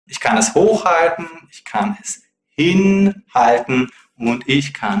Ich kann es hochhalten, ich kann es hinhalten und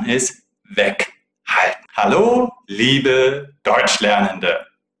ich kann es weghalten. Hallo, liebe Deutschlernende.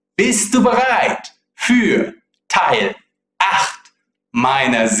 Bist du bereit für Teil 8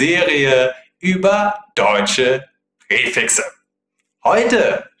 meiner Serie über deutsche Präfixe?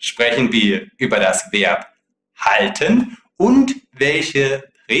 Heute sprechen wir über das Verb halten und welche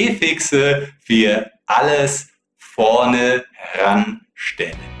Präfixe wir alles vorne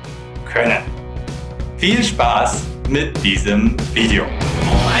heranstellen können. Viel Spaß mit diesem Video.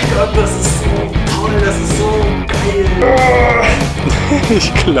 Oh mein Gott, das ist so toll, das ist so geil.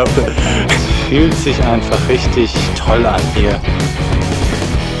 Ich glaube, es fühlt sich einfach richtig toll an hier.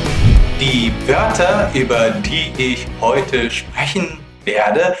 Die Wörter, über die ich heute sprechen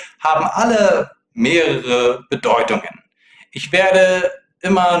werde, haben alle mehrere Bedeutungen. Ich werde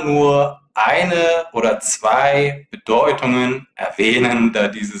immer nur eine oder zwei Bedeutungen erwähnen, da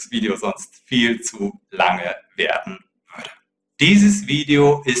dieses Video sonst viel zu lange werden würde. Dieses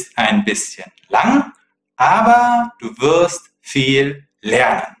Video ist ein bisschen lang, aber du wirst viel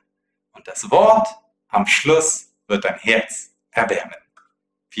lernen. Und das Wort am Schluss wird dein Herz erwärmen.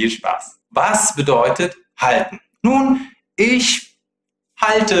 Viel Spaß. Was bedeutet halten? Nun, ich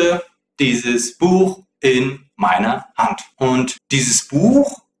halte dieses Buch in meiner Hand. Und dieses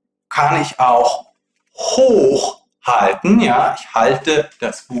Buch kann ich auch hochhalten. Ja, ich halte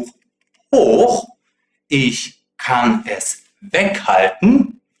das Buch hoch. Ich kann es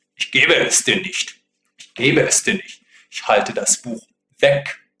weghalten. Ich gebe es dir nicht. Ich gebe es dir nicht. Ich halte das Buch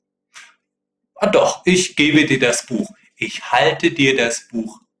weg. Ah doch, ich gebe dir das Buch. Ich halte dir das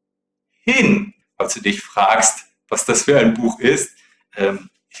Buch hin. Falls du dich fragst, was das für ein Buch ist,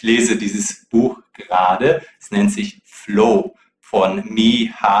 ich lese dieses Buch gerade. Es nennt sich Flow von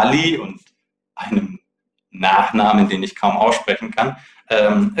MICH und einem Nachnamen, den ich kaum aussprechen kann.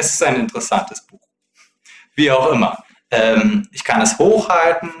 Es ist ein interessantes Buch. Wie auch immer. Ich kann es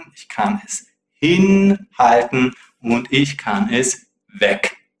hochhalten, ich kann es hinhalten und ich kann es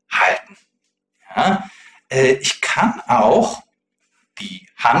weghalten. Ja? Ich kann auch die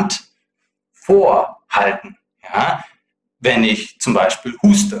Hand vorhalten. Ja? Wenn ich zum Beispiel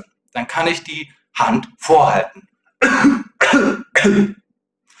huste, dann kann ich die Hand vorhalten.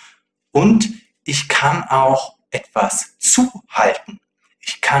 Und ich kann auch etwas zuhalten.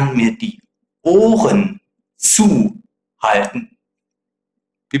 Ich kann mir die Ohren zuhalten.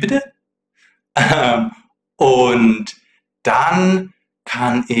 Wie bitte? Und dann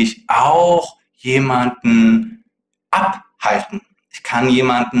kann ich auch jemanden abhalten. Ich kann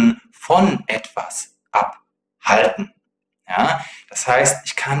jemanden von etwas abhalten. Ja? Das heißt,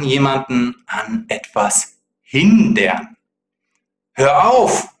 ich kann jemanden an etwas hindern. Hör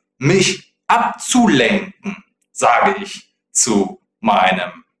auf, mich abzulenken, sage ich zu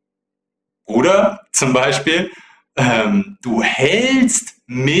meinem Bruder zum Beispiel. Du hältst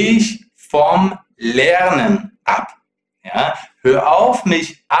mich vom Lernen ab. Ja? Hör auf,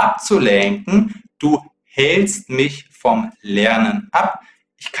 mich abzulenken. Du hältst mich vom Lernen ab.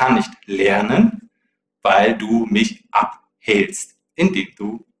 Ich kann nicht lernen, weil du mich abhältst, indem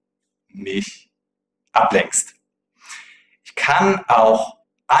du mich ablenkst. Ich kann auch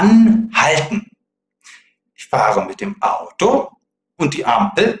anhalten. Ich fahre mit dem Auto und die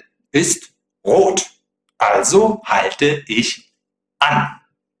Ampel ist rot. Also halte ich an.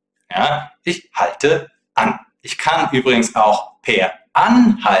 Ja, ich halte an. Ich kann übrigens auch per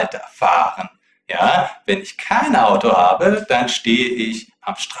Anhalter fahren. Ja, wenn ich kein Auto habe, dann stehe ich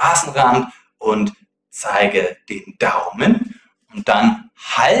am Straßenrand und zeige den Daumen und dann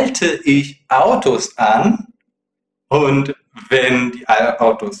halte ich Autos an. Und wenn die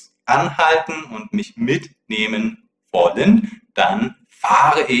Autos anhalten und mich mitnehmen wollen, dann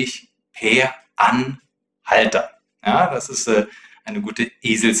fahre ich per Anhalter. Ja, das ist eine gute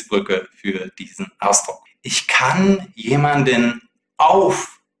Eselsbrücke für diesen Ausdruck. Ich kann jemanden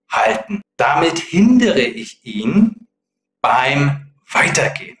aufhalten. Damit hindere ich ihn beim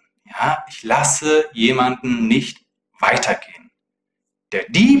Weitergehen. Ja, ich lasse jemanden nicht weitergehen. Der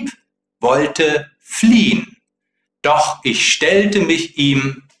Dieb wollte fliehen. Doch ich stellte mich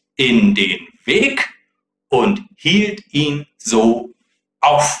ihm in den Weg und hielt ihn so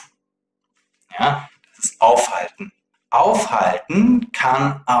auf. Ja, das ist aufhalten. Aufhalten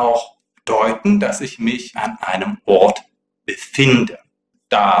kann auch bedeuten, dass ich mich an einem Ort befinde.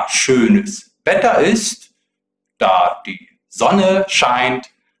 Da schönes Wetter ist, da die Sonne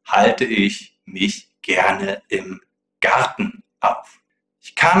scheint, halte ich mich gerne im Garten auf.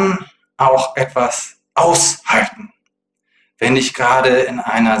 Ich kann auch etwas aushalten, wenn ich gerade in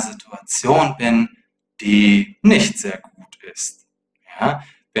einer Situation bin, die nicht sehr gut ist. Ja?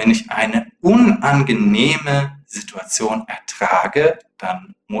 wenn ich eine unangenehme Situation ertrage,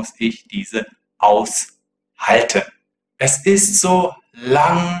 dann muss ich diese aushalten. Es ist so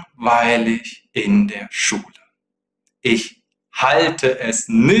langweilig in der Schule. Ich halte es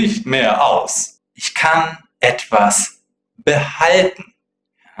nicht mehr aus. Ich kann etwas behalten.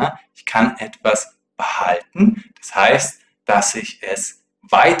 Ja, ich kann etwas behalten. Das heißt, dass ich es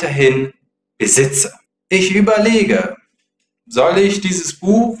weiterhin besitze. Ich überlege, soll ich dieses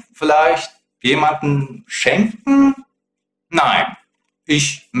Buch vielleicht jemandem schenken? Nein,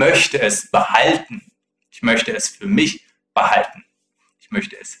 ich möchte es behalten. Ich möchte es für mich behalten. Ich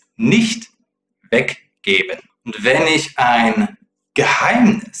möchte es nicht weggeben. Und wenn ich ein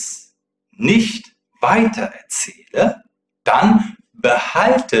Geheimnis nicht weitererzähle, dann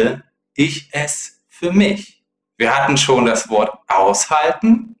behalte ich es für mich. Wir hatten schon das Wort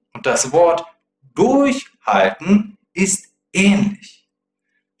aushalten und das Wort durchhalten ist ähnlich.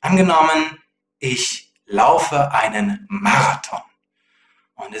 Angenommen, ich laufe einen Marathon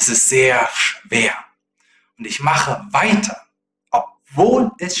und es ist sehr schwer und ich mache weiter,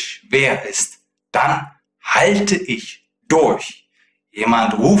 obwohl es schwer ist, dann halte ich durch.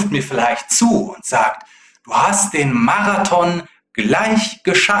 Jemand ruft mir vielleicht zu und sagt, du hast den Marathon gleich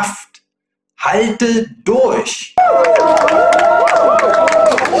geschafft. Halte durch.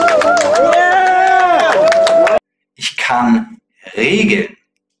 Ich kann Regeln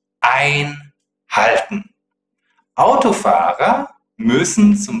einhalten. Autofahrer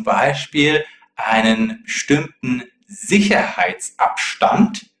müssen zum Beispiel einen bestimmten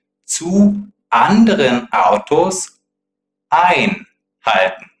Sicherheitsabstand zu anderen Autos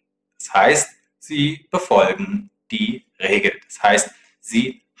einhalten. Das heißt, sie befolgen die Regel. Das heißt,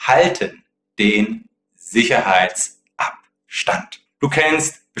 sie halten den Sicherheitsabstand. Du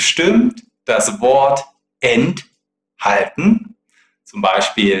kennst bestimmt das Wort enthalten. Zum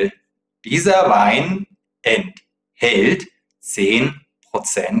Beispiel, dieser Wein enthält 10%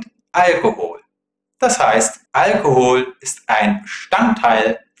 Alkohol. Das heißt, Alkohol ist ein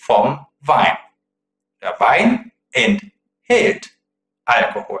Bestandteil vom Wein. Der Wein enthält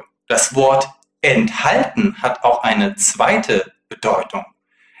Alkohol. Das Wort enthalten hat auch eine zweite Bedeutung.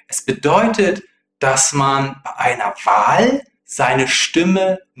 Es bedeutet, dass man bei einer Wahl seine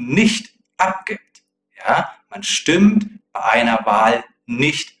Stimme nicht abgibt. Ja, man stimmt bei einer Wahl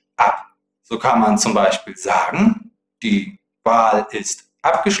nicht ab. So kann man zum Beispiel sagen, die Wahl ist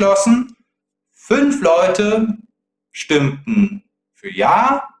abgeschlossen. 5 Leute stimmten für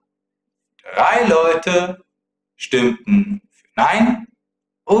Ja, 3 Leute stimmten für Nein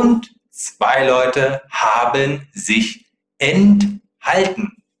und 2 Leute haben sich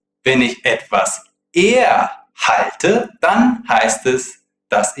enthalten. Wenn ich etwas erhalte, dann heißt es,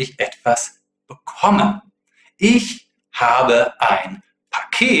 dass ich etwas bekomme. Ich habe ein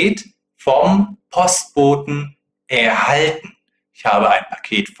Paket vom Postboten erhalten. Ich habe ein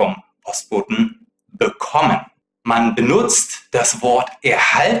Paket vom Postboten bekommen. Man benutzt das Wort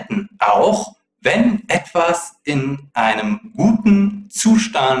erhalten auch, wenn etwas in einem guten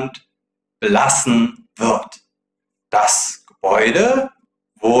Zustand belassen wird. Das Gebäude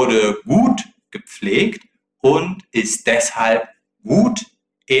wurde gut gepflegt und ist deshalb gut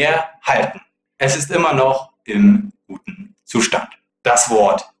erhalten. Es ist immer noch im guten Zustand. Das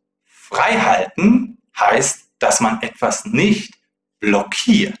Wort freihalten heißt, dass man etwas nicht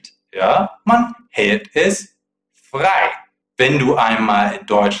blockiert. Ja? Man hält es frei. Wenn du einmal in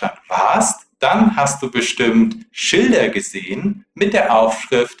Deutschland warst, dann hast du bestimmt Schilder gesehen mit der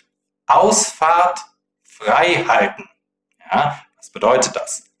Aufschrift Ausfahrt frei halten. Ja, was bedeutet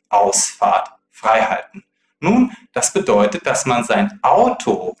das? Ausfahrt frei halten. Nun, das bedeutet, dass man sein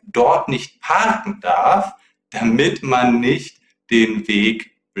Auto dort nicht parken darf, damit man nicht den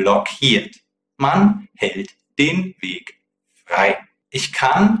Weg blockiert. Man hält den Weg frei. Ich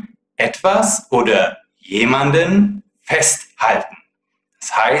kann etwas oder jemanden festhalten.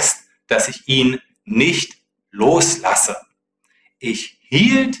 Das heißt, dass ich ihn nicht loslasse. Ich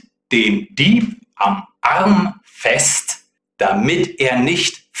hielt den Dieb am Arm fest, damit er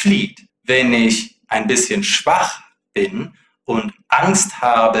nicht flieht. Wenn ich ein bisschen schwach bin und Angst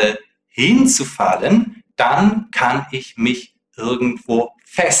habe, hinzufallen, dann kann ich mich irgendwo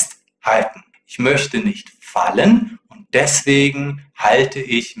festhalten. Ich möchte nicht fallen und deswegen halte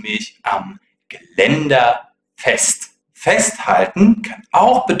ich mich am Geländer fest. Festhalten kann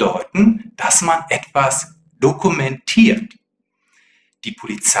auch bedeuten, dass man etwas dokumentiert. Die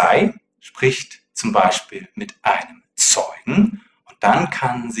Polizei spricht zum Beispiel mit einem Zeugen und dann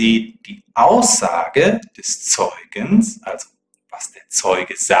kann sie die Aussage des Zeugens, also was der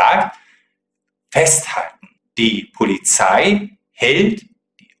Zeuge sagt, festhalten. Die Polizei hält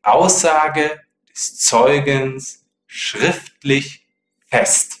die Aussage des Zeugens schriftlich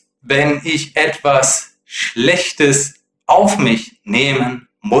fest. Wenn ich etwas Schlechtes auf mich nehmen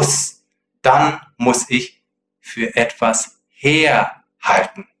muss, dann muss ich für etwas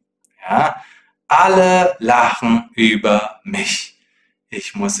herhalten. Ja? Alle lachen über mich.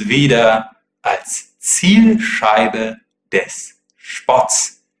 Ich muss wieder als Zielscheibe des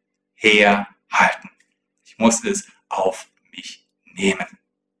Spotts herhalten. Ich muss es auf mich nehmen.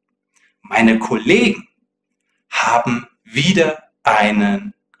 Meine Kollegen haben wieder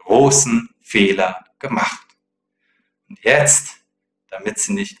einen großen Fehler gemacht. Und jetzt, damit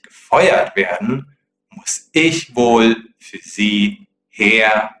sie nicht gefeuert werden, muss ich wohl für sie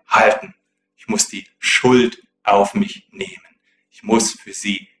herhalten. Ich muss die Schuld auf mich nehmen. Ich muss für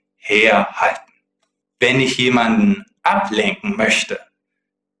sie herhalten. Wenn ich jemanden ablenken möchte,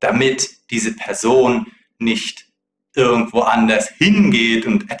 damit diese Person nicht irgendwo anders hingeht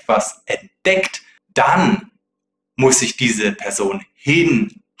und etwas entdeckt, dann muss ich diese Person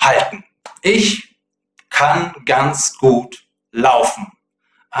hinhalten. Ich kann ganz gut laufen,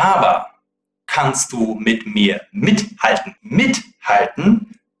 aber kannst du mit mir mithalten?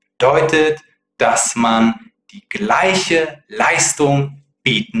 Mithalten bedeutet, dass man die gleiche Leistung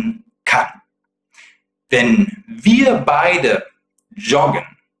bieten kann. Wenn wir beide joggen,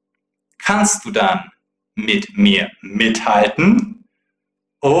 kannst du dann mit mir mithalten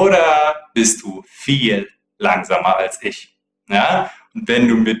oder bist du viel langsamer als ich? Ja? Und wenn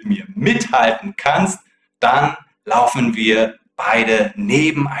du mit mir mithalten kannst, dann laufen wir beide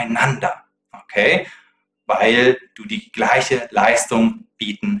nebeneinander, okay? Weil du die gleiche Leistung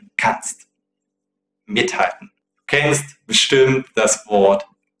bieten kannst. Mithalten. Du kennst bestimmt das Wort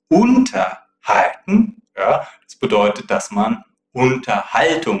unterhalten. Ja? Das bedeutet, dass man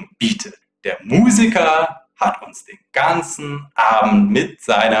Unterhaltung bietet. Der Musiker hat uns den ganzen Abend mit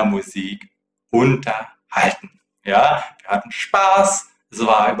seiner Musik unterhalten. Ja, wir hatten Spaß, es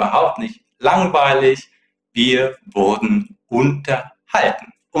war überhaupt nicht langweilig, wir wurden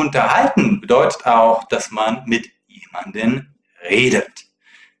unterhalten. Unterhalten bedeutet auch, dass man mit jemandem redet.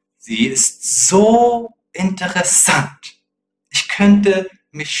 Sie ist so interessant. Ich könnte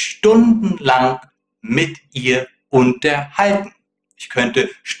mich stundenlang mit ihr unterhalten. Ich könnte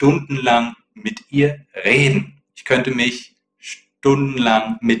stundenlang mit ihr reden. Ich könnte mich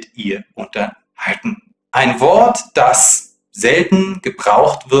stundenlang mit ihr unterhalten. Ein Wort, das selten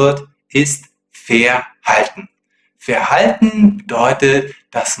gebraucht wird, ist verhalten. Verhalten bedeutet,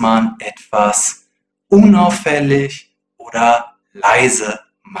 dass man etwas unauffällig oder leise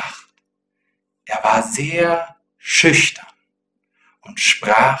macht. Er war sehr schüchtern und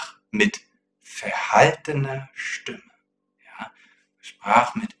sprach mit verhaltener Stimme. Ja,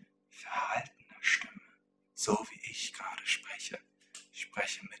 sprach mit verhaltener Stimme, so wie ich gerade spreche. Ich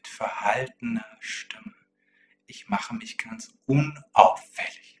spreche mit verhaltener Stimme. Ich mache mich ganz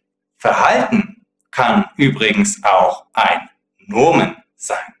unauffällig. Verhalten kann übrigens auch ein Nomen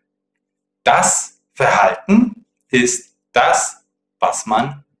sein. Das Verhalten ist das, was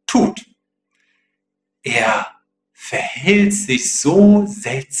man tut. Er verhält sich so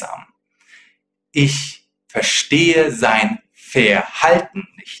seltsam. Ich verstehe sein Verhalten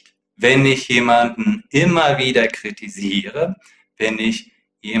nicht. Wenn ich jemanden immer wieder kritisiere, wenn ich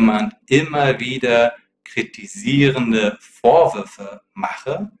jemand immer wieder kritisierende Vorwürfe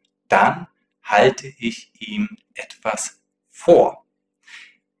mache, dann halte ich ihm etwas vor.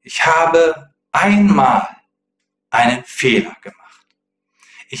 Ich habe einmal einen Fehler gemacht.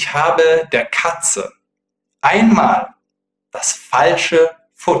 Ich habe der Katze einmal das falsche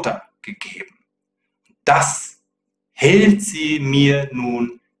Futter gegeben. Das hält sie mir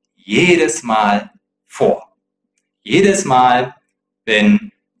nun jedes Mal vor. Jedes Mal,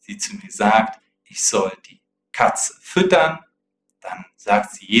 wenn sie zu mir sagt, ich soll die Katze füttern, dann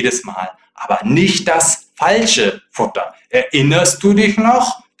sagt sie jedes Mal, aber nicht das falsche Futter. Erinnerst du dich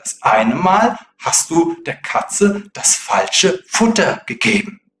noch? Das eine Mal hast du der Katze das falsche Futter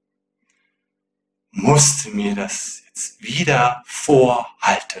gegeben. Musste mir das jetzt wieder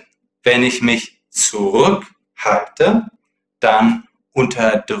vorhalten. Wenn ich mich zurückhalte, dann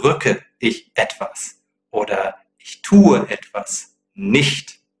unterdrücke ich etwas oder ich tue etwas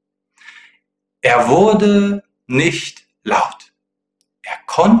nicht. Er wurde nicht laut. Er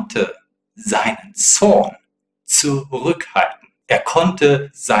konnte seinen Zorn zurückhalten. Er konnte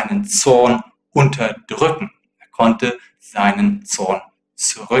seinen Zorn unterdrücken. Er konnte seinen Zorn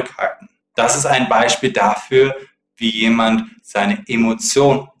zurückhalten. Das ist ein Beispiel dafür, wie jemand seine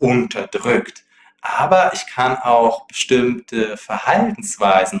Emotion unterdrückt. Aber ich kann auch bestimmte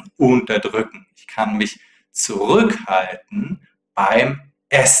Verhaltensweisen unterdrücken. Ich kann mich zurückhalten beim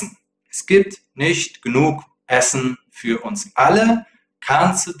Essen. Es gibt nicht genug Essen für uns alle.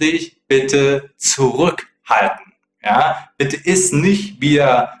 Kannst du dich bitte zurückhalten? Ja, bitte iss nicht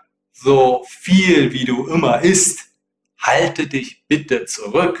wieder so viel, wie du immer isst. Halte dich bitte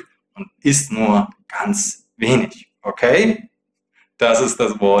zurück und iss nur ganz wenig. Okay? Das ist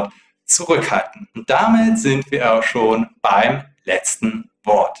das Wort zurückhalten. Und damit sind wir auch schon beim letzten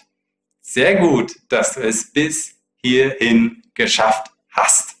Wort. Sehr gut, dass du es bis hierhin geschafft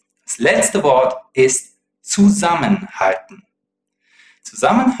hast. Das letzte Wort ist zusammenhalten.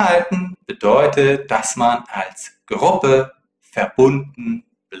 Zusammenhalten bedeutet, dass man als Gruppe verbunden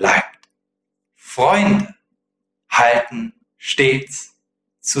bleibt. Freunde halten stets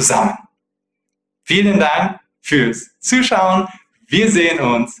zusammen. Vielen Dank fürs Zuschauen. Wir sehen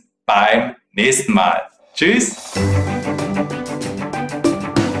uns beim nächsten Mal. Tschüss.